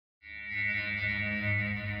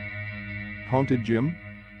Haunted gym?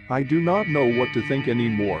 I do not know what to think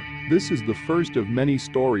anymore. This is the first of many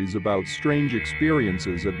stories about strange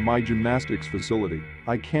experiences at my gymnastics facility.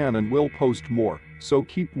 I can and will post more, so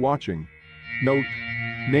keep watching. Note: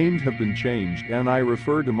 names have been changed and I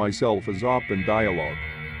refer to myself as Op in dialogue.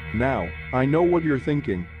 Now, I know what you're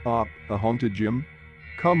thinking, Op, a haunted gym?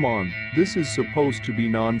 Come on, this is supposed to be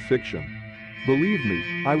non-fiction. Believe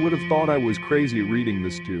me, I would have thought I was crazy reading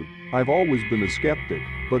this too. I've always been a skeptic,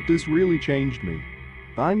 but this really changed me.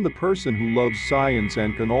 I'm the person who loves science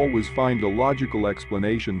and can always find a logical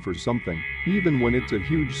explanation for something, even when it's a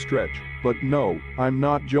huge stretch. But no, I'm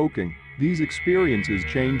not joking. These experiences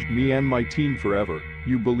changed me and my team forever.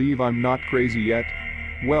 You believe I'm not crazy yet?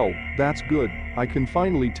 Well, that's good. I can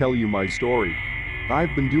finally tell you my story.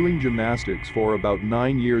 I've been doing gymnastics for about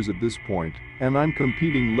 9 years at this point, and I'm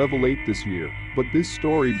competing level 8 this year. But this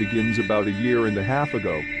story begins about a year and a half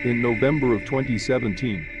ago, in November of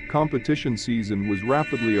 2017. Competition season was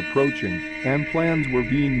rapidly approaching, and plans were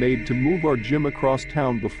being made to move our gym across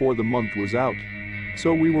town before the month was out.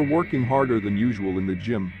 So we were working harder than usual in the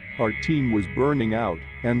gym. Our team was burning out,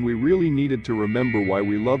 and we really needed to remember why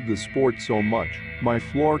we love the sport so much. My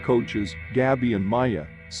floor coaches, Gabby and Maya,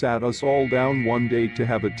 sat us all down one day to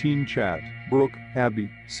have a team chat. Brooke, Abby,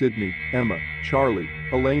 Sydney, Emma, Charlie,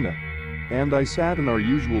 Elena. And I sat in our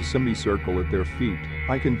usual semicircle at their feet.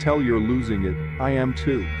 I can tell you're losing it, I am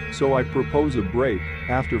too. So I propose a break.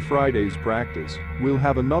 After Friday's practice, we'll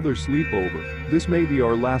have another sleepover. This may be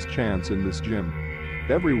our last chance in this gym.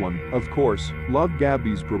 Everyone, of course, loved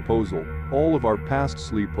Gabby's proposal. All of our past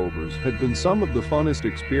sleepovers had been some of the funnest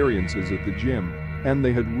experiences at the gym, and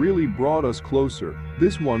they had really brought us closer.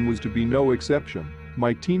 This one was to be no exception.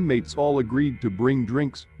 My teammates all agreed to bring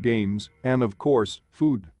drinks, games, and of course,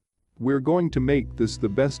 food. "We're going to make this the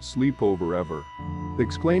best sleepover ever,"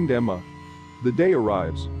 exclaimed Emma. The day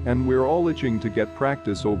arrives, and we're all itching to get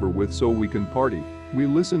practice over with so we can party. We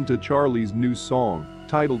listened to Charlie's new song,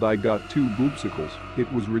 titled "I Got Two Boopsicles."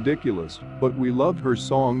 It was ridiculous, but we loved her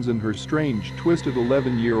songs and her strange, twisted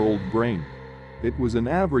 11-year-old brain. It was an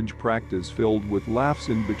average practice filled with laughs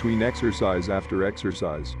in between exercise after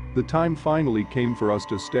exercise. The time finally came for us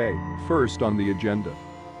to stay. First on the agenda: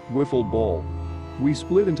 wiffle ball. We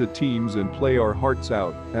split into teams and play our hearts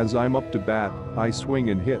out. As I'm up to bat, I swing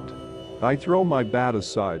and hit. I throw my bat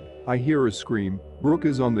aside. I hear a scream. Brooke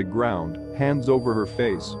is on the ground, hands over her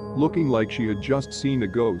face, looking like she had just seen a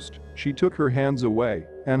ghost. She took her hands away,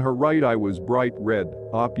 and her right eye was bright red.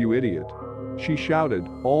 "Op, you idiot," she shouted,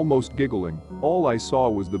 almost giggling. All I saw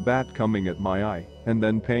was the bat coming at my eye, and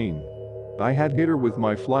then pain. I had hit her with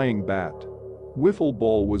my flying bat. Wiffle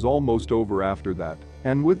ball was almost over after that,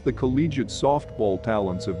 and with the collegiate softball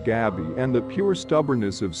talents of Gabby and the pure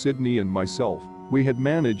stubbornness of Sydney and myself, we had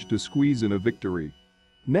managed to squeeze in a victory.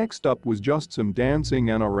 Next up was just some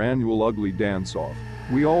dancing and our annual ugly dance-off.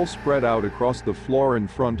 We all spread out across the floor in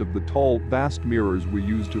front of the tall, vast mirrors we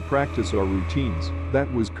used to practice our routines.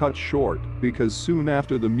 That was cut short because soon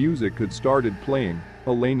after the music had started playing,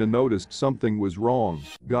 Elena noticed something was wrong.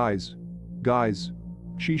 Guys,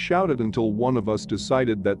 she shouted until one of us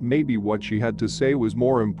decided that maybe what she had to say was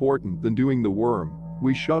more important than doing the worm.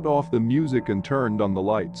 We shut off the music and turned on the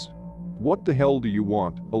lights. "What the hell do you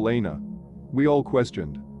want, Elena?" we all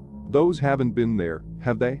questioned. "Those haven't been there,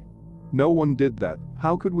 have they?" "No one did that.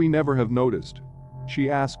 How could we never have noticed?" she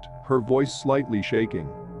asked, her voice slightly shaking.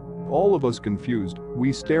 All of us confused,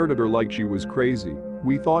 we stared at her like she was crazy.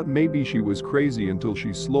 We thought maybe she was crazy until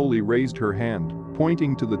she slowly raised her hand,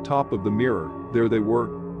 pointing to the top of the mirror. There they were.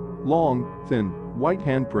 Long, thin, white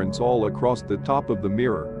handprints all across the top of the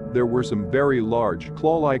mirror. There were some very large,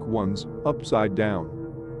 claw-like ones, upside down.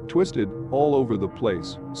 Twisted, all over the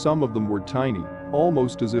place. Some of them were tiny,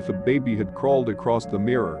 almost as if a baby had crawled across the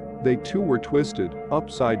mirror. They too were twisted,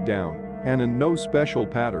 upside down, and in no special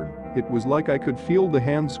pattern. It was like I could feel the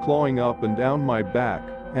hands clawing up and down my back,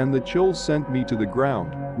 and the chills sent me to the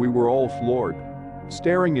ground. We were all floored,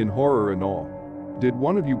 staring in horror and awe. "Did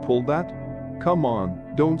one of you pull that? Come on,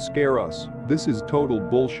 don't scare us. This is total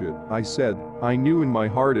bullshit," I said. I knew in my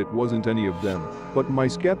heart it wasn't any of them, but my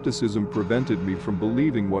skepticism prevented me from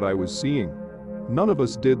believing what I was seeing. "None of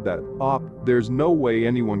us did that, Op. There's no way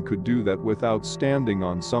anyone could do that without standing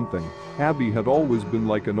on something." Abby had always been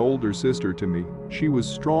like an older sister to me. She was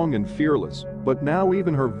strong and fearless, but now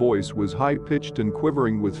even her voice was high-pitched and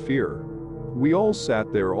quivering with fear. We all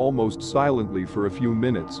sat there almost silently for a few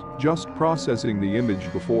minutes, just processing the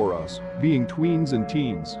image before us. Being tweens and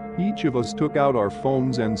teens, each of us took out our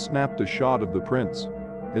phones and snapped a shot of the prints.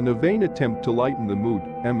 In a vain attempt to lighten the mood,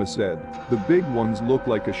 Emma said, "The big ones look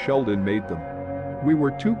like a Sheldon made them." We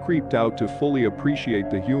were too creeped out to fully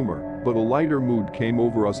appreciate the humor, but a lighter mood came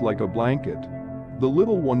over us like a blanket. The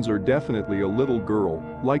little ones are definitely a little girl,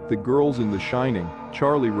 like the girls in The Shining,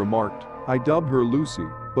 Charlie remarked. I dubbed her Lucy,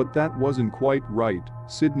 but that wasn't quite right,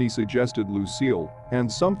 Sydney suggested Lucille,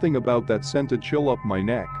 and something about that sent a chill up my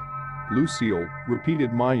neck. Lucille,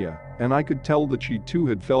 repeated Maya, and I could tell that she too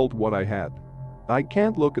had felt what I had. I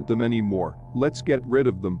can't look at them anymore, let's get rid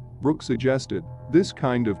of them, Brooke suggested. This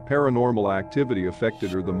kind of paranormal activity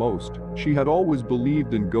affected her the most. She had always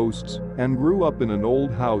believed in ghosts and grew up in an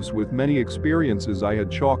old house with many experiences I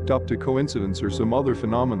had chalked up to coincidence or some other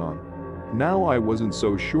phenomenon. Now I wasn't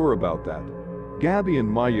so sure about that. Gabby and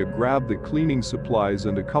Maya grabbed the cleaning supplies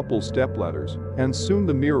and a couple stepladders, and soon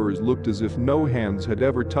the mirrors looked as if no hands had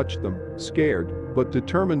ever touched them. Scared, but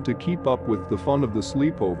determined to keep up with the fun of the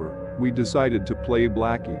sleepover, we decided to play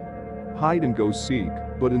Blackie. Hide and go seek,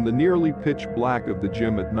 but in the nearly pitch black of the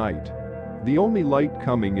gym at night. The only light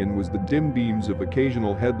coming in was the dim beams of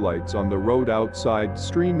occasional headlights on the road outside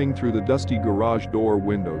streaming through the dusty garage door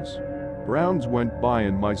windows. Rounds went by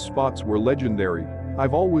and my spots were legendary.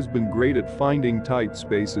 I've always been great at finding tight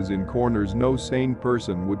spaces in corners no sane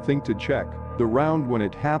person would think to check. The round when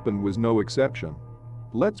it happened was no exception.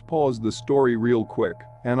 Let's pause the story real quick,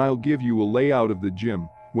 and I'll give you a layout of the gym.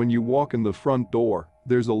 When you walk in the front door,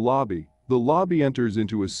 there's a lobby. The lobby enters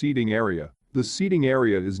into a seating area. The seating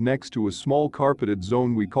area is next to a small carpeted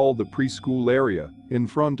zone we call the preschool area. In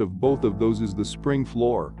front of both of those is the spring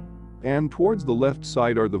floor. And towards the left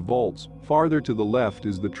side are the vaults. Farther to the left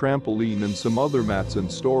is the trampoline and some other mats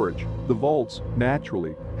and storage. The vaults,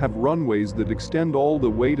 naturally, have runways that extend all the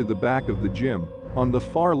way to the back of the gym. On the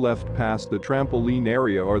far left past the trampoline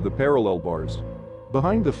area are the parallel bars.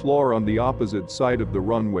 Behind the floor on the opposite side of the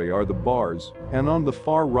runway are the bars, and on the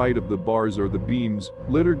far right of the bars are the beams.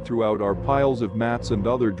 Littered throughout are piles of mats and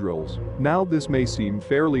other drills. Now this may seem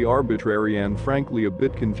fairly arbitrary and frankly a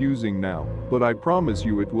bit confusing now, but I promise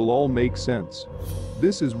you it will all make sense.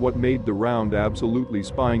 This is what made the round absolutely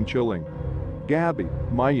spine-chilling. Gabby,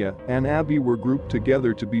 Maya, and Abby were grouped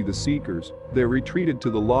together to be the seekers. They retreated to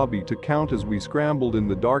the lobby to count as we scrambled in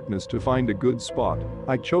the darkness to find a good spot.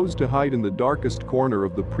 I chose to hide in the darkest corner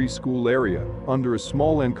of the preschool area, under a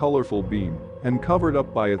small and colorful beam, and covered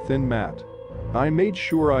up by a thin mat. I made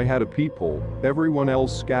sure I had a peephole. Everyone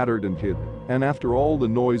else scattered and hid, and after all the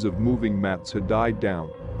noise of moving mats had died down,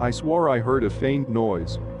 I swore I heard a faint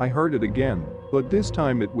noise. I heard it again, but this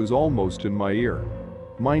time it was almost in my ear.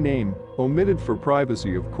 My name, omitted for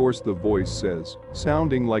privacy of course, the voice says,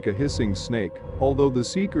 sounding like a hissing snake. Although the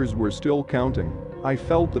seekers were still counting, I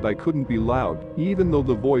felt that I couldn't be loud, even though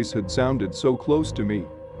the voice had sounded so close to me.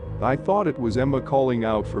 I thought it was Emma calling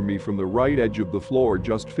out for me from the right edge of the floor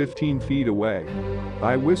just 15 feet away.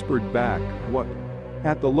 I whispered back, "What?"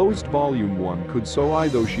 At the lowest volume one could, so I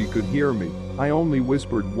though she could hear me. I only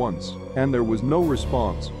whispered once, and there was no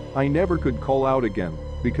response. I never could call out again,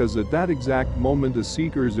 because at that exact moment the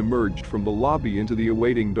seekers emerged from the lobby into the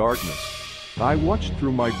awaiting darkness. I watched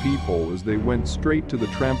through my peephole as they went straight to the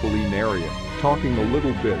trampoline area, talking a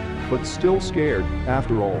little bit, but still scared.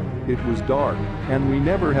 After all, it was dark, and we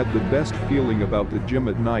never had the best feeling about the gym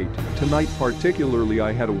at night. Tonight particularly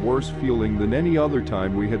I had a worse feeling than any other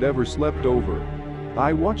time we had ever slept over.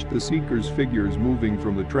 I watched the seekers' figures moving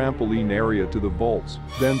from the trampoline area to the vaults,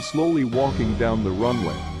 then slowly walking down the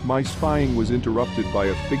runway. My spying was interrupted by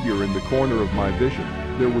a figure in the corner of my vision.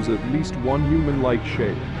 There was at least one human-like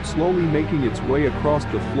shape, slowly making its way across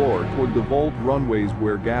the floor toward the vault runways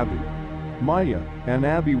where Gabby, Maya, and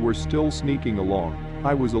Abby were still sneaking along.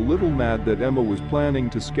 I was a little mad that Emma was planning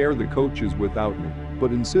to scare the coaches without me,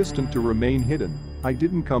 but insistent to remain hidden. I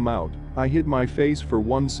didn't come out. I hid my face for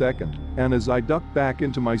 1 second, and as I ducked back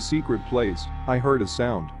into my secret place, I heard a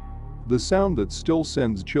sound. The sound that still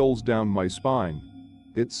sends chills down my spine.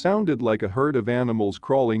 It sounded like a herd of animals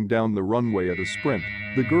crawling down the runway at a sprint.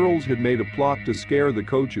 The girls had made a plot to scare the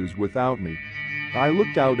coaches without me. I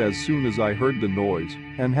looked out as soon as I heard the noise,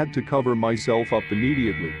 and had to cover myself up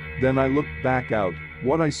immediately. Then I looked back out.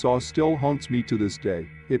 What I saw still haunts me to this day.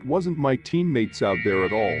 It wasn't my teammates out there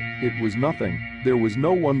at all. It was nothing. There was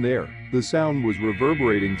no one there. The sound was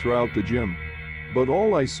reverberating throughout the gym. But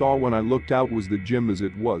all I saw when I looked out was the gym as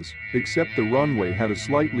it was, except the runway had a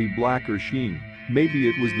slightly blacker sheen. Maybe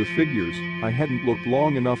it was the figures. I hadn't looked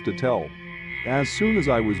long enough to tell. As soon as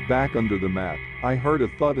I was back under the mat, I heard a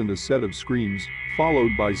thud and a set of screams,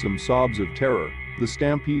 followed by some sobs of terror. The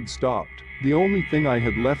stampede stopped. The only thing I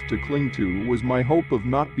had left to cling to was my hope of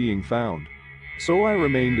not being found. So I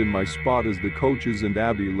remained in my spot as the coaches and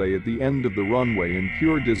Abby lay at the end of the runway in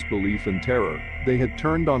pure disbelief and terror. They had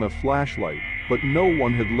turned on a flashlight, but no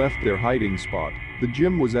one had left their hiding spot. The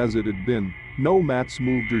gym was as it had been. No mats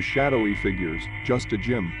moved or shadowy figures, just a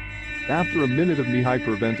gym. After a minute of me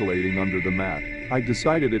hyperventilating under the mat, I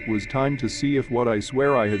decided it was time to see if what I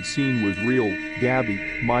swear I had seen was real.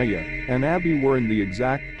 Gabby, Maya, and Abby were in the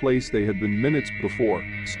exact place they had been minutes before,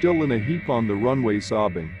 still in a heap on the runway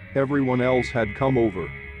sobbing. Everyone else had come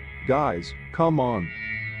over. Guys, come on.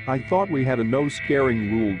 I thought we had a no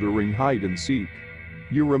scaring rule during hide and seek.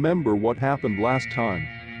 You remember what happened last time?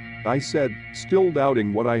 I said, still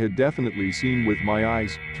doubting what I had definitely seen with my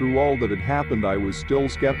eyes. Through all that had happened, I was still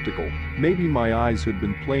skeptical. Maybe my eyes had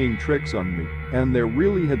been playing tricks on me, and there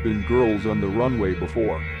really had been girls on the runway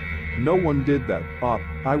before. No one did that.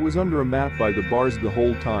 I was under a mat by the bars the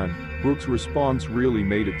whole time. Brooke's response really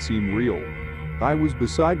made it seem real. I was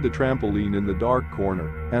beside the trampoline in the dark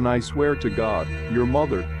corner, and I swear to God, your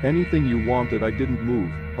mother, anything you wanted, I didn't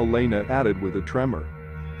move, Elena added with a tremor.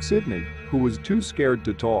 Sydney, who was too scared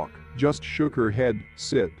to talk, just shook her head.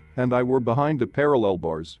 Sid and I were behind the parallel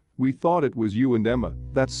bars. We thought it was you and Emma.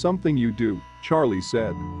 That's something you do, Charlie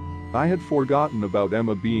said. I had forgotten about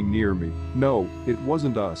Emma being near me. No, it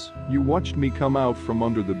wasn't us. You watched me come out from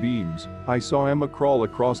under the beams. I saw Emma crawl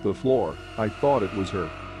across the floor. I thought it was her.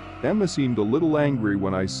 Emma seemed a little angry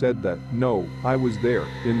when I said that. No, I was there,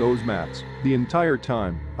 in those mats, the entire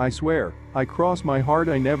time. I swear, I cross my heart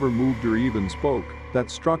I never moved or even spoke. That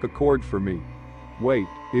struck a chord for me. Wait,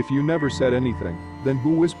 if you never said anything, then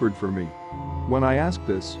who whispered for me? When I asked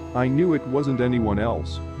this, I knew it wasn't anyone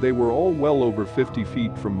else. They were all well over 50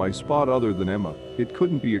 feet from my spot other than Emma. It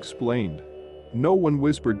couldn't be explained. No one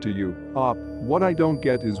whispered to you. What I don't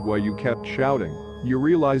get is why you kept shouting. You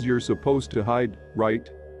realize you're supposed to hide, right?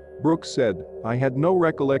 Brooke said. I had no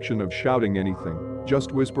recollection of shouting anything.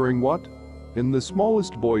 Just whispering what? In the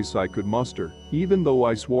smallest voice I could muster, even though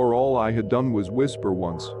I swore all I had done was whisper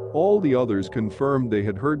once. All the others confirmed they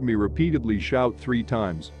had heard me repeatedly shout 3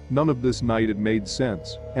 times. None of this night had made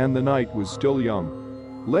sense, and the night was still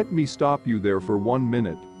young. Let me stop you there for 1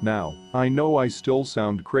 minute. Now, I know I still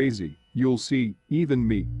sound crazy. You'll see, even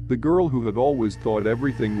me, the girl who had always thought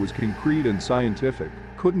everything was concrete and scientific,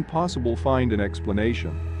 couldn't possibly find an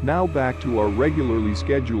explanation. Now back to our regularly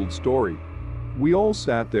scheduled story. We all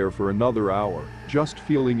sat there for another hour, just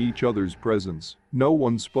feeling each other's presence. No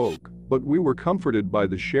one spoke, but we were comforted by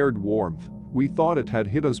the shared warmth. We thought it had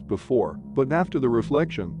hit us before, but after the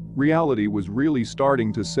reflection, reality was really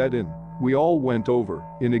starting to set in. We all went over,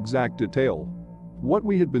 in exact detail, what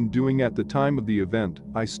we had been doing at the time of the event.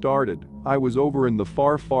 I started. I was over in the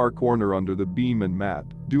far corner under the beam and mat,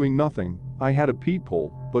 doing nothing. I had a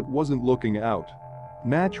peephole, but wasn't looking out.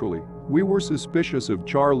 Naturally, we were suspicious of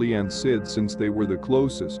Charlie and Sid since they were the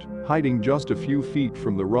closest, hiding just a few feet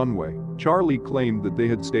from the runway. Charlie claimed that they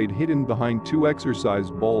had stayed hidden behind 2 exercise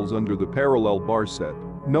balls under the parallel bar set.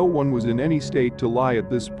 No one was in any state to lie at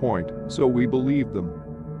this point, so we believed them.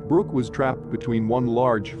 Brooke was trapped between one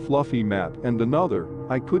large, fluffy mat and another.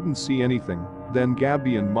 I couldn't see anything. Then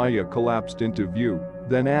Gabby and Maya collapsed into view.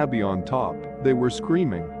 Then Abby on top. They were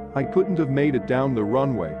screaming. I couldn't have made it down the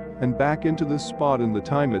runway and back into this spot in the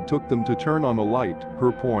time it took them to turn on a light.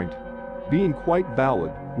 Her point, being quite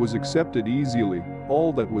valid, was accepted easily.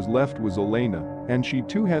 All that was left was Elena, and she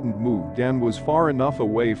too hadn't moved and was far enough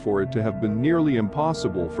away for it to have been nearly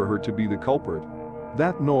impossible for her to be the culprit.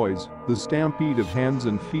 That noise, the stampede of hands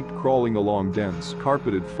and feet crawling along dense,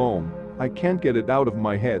 carpeted foam, I can't get it out of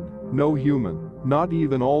my head. No human, not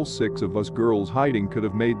even all 6 of us girls hiding, could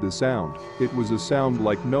have made the sound. It was a sound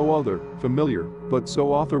like no other, familiar, but so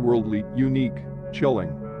otherworldly, unique,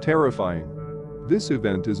 chilling, terrifying. This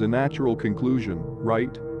event is a natural conclusion,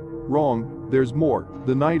 right? Wrong, there's more.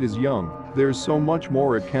 The night is young. There's so much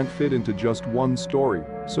more it can't fit into just one story,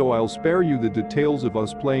 so I'll spare you the details of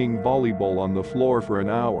us playing volleyball on the floor for an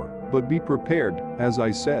hour. But be prepared, as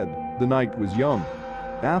I said, the night was young.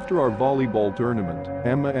 After our volleyball tournament,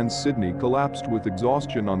 Emma and Sydney collapsed with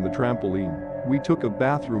exhaustion on the trampoline. We took a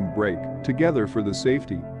bathroom break, together for the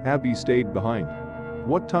safety. Abby stayed behind.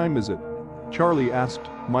 What time is it? Charlie asked.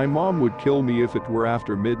 My mom would kill me if it were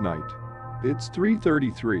after midnight. It's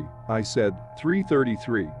 3:33, I said.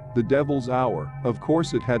 3:33, the devil's hour. Of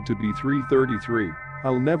course it had to be 3:33.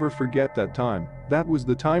 I'll never forget that time. That was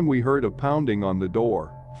the time we heard a pounding on the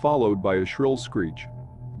door, followed by a shrill screech.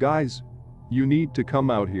 Guys, you need to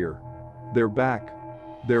come out here. They're back.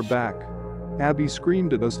 They're back. Abby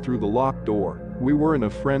screamed at us through the locked door. We were in a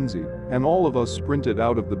frenzy, and all of us sprinted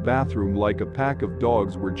out of the bathroom like a pack of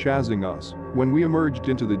dogs were chasing us. When we emerged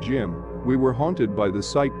into the gym, we were haunted by the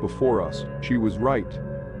sight before us. She was right.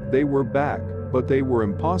 They were back, but they were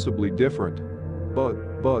impossibly different.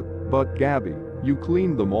 But Gabby, you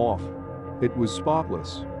cleaned them off. It was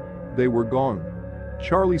spotless. They were gone.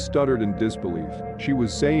 Charlie stuttered in disbelief. She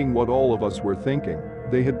was saying what all of us were thinking.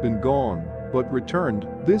 They had been gone, but returned,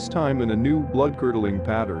 this time in a new blood-curdling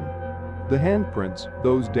pattern. The handprints,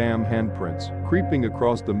 those damn handprints, creeping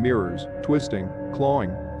across the mirrors, twisting,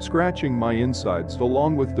 clawing, scratching my insides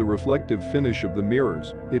along with the reflective finish of the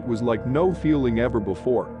mirrors. It was like no feeling ever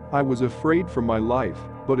before. I was afraid for my life,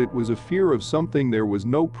 but it was a fear of something there was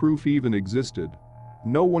no proof even existed.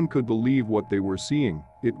 No one could believe what they were seeing.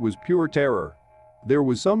 It was pure terror. There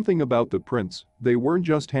was something about the prints. They weren't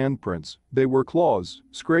just handprints, they were claws,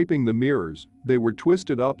 scraping the mirrors. They were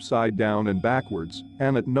twisted upside down and backwards,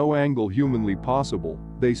 and at no angle humanly possible.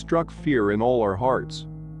 They struck fear in all our hearts.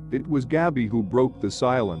 It was Gabby who broke the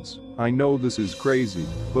silence. I know this is crazy,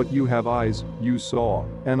 but you have eyes, you saw,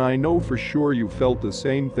 and I know for sure you felt the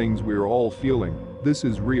same things we're all feeling. This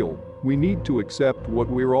is real. We need to accept what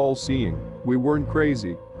we're all seeing. We weren't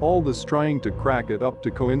crazy. All this trying to crack it up to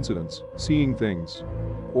coincidence, seeing things.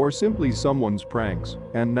 Or simply someone's pranks.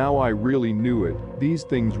 And now I really knew it. These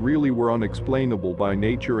things really were unexplainable by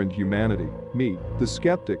nature and humanity. Me, the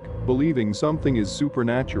skeptic, believing something is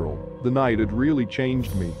supernatural. The night had really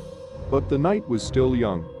changed me. But the night was still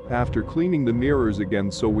young. After cleaning the mirrors again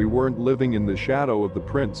so we weren't living in the shadow of the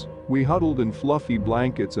prints, we huddled in fluffy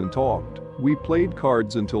blankets and talked. We played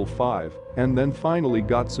cards until 5, and then finally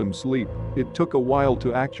got some sleep. It took a while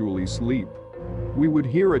to actually sleep. We would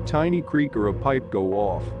hear a tiny creak or a pipe go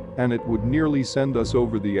off, and it would nearly send us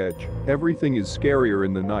over the edge. Everything is scarier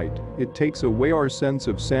in the night. It takes away our sense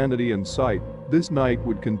of sanity and sight. This night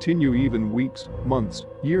would continue even weeks, months,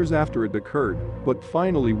 years after it occurred, but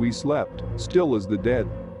finally we slept, still as the dead.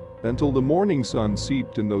 Until the morning sun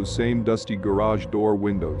seeped in those same dusty garage door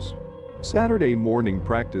windows. Saturday morning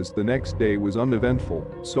practice the next day was uneventful,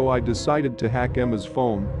 so I decided to hack Emma's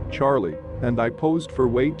phone, Charlie, and I posed for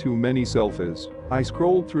way too many selfies. I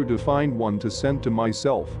scrolled through to find one to send to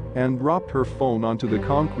myself and dropped her phone onto the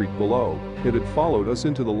concrete below. It had followed us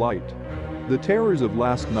into the light. The terrors of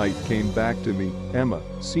last night came back to me. Emma,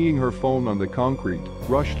 seeing her phone on the concrete,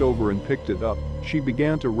 rushed over and picked it up. She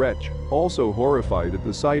began to retch, also horrified at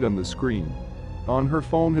the sight on the screen. On her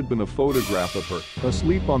phone had been a photograph of her,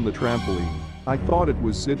 asleep on the trampoline. I thought it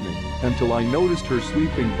was Sydney, until I noticed her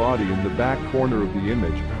sleeping body in the back corner of the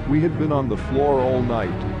image. We had been on the floor all night.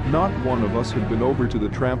 Not one of us had been over to the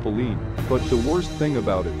trampoline. But the worst thing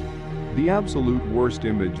about it, the absolute worst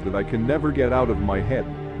image that I can never get out of my head,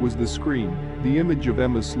 was the screen, the image of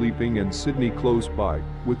Emma sleeping and Sydney close by,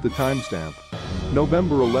 with the timestamp.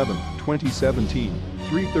 November 11, 2017,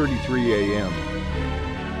 3:33 a.m.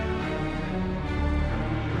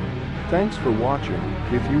 Thanks for watching.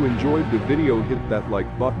 If you enjoyed the video, hit that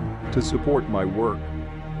like button to support my work.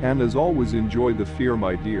 And as always, enjoy the fear,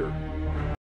 my dear.